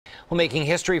Well, making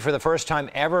history for the first time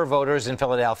ever, voters in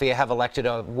Philadelphia have elected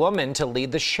a woman to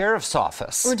lead the sheriff's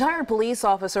office. Retired police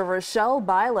officer Rochelle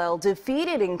Bilal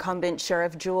defeated incumbent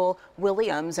Sheriff Jewell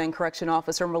Williams and correction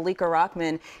officer Malika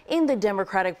Rahman in the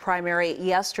Democratic primary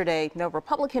yesterday. No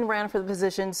Republican ran for the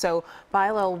position, so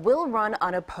Bilal will run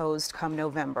unopposed come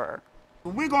November.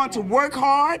 We're going to work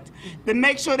hard to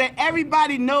make sure that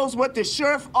everybody knows what the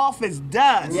sheriff office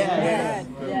does.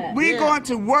 We're going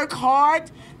to work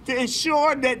hard to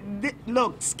ensure that,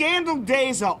 look, scandal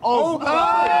days are over.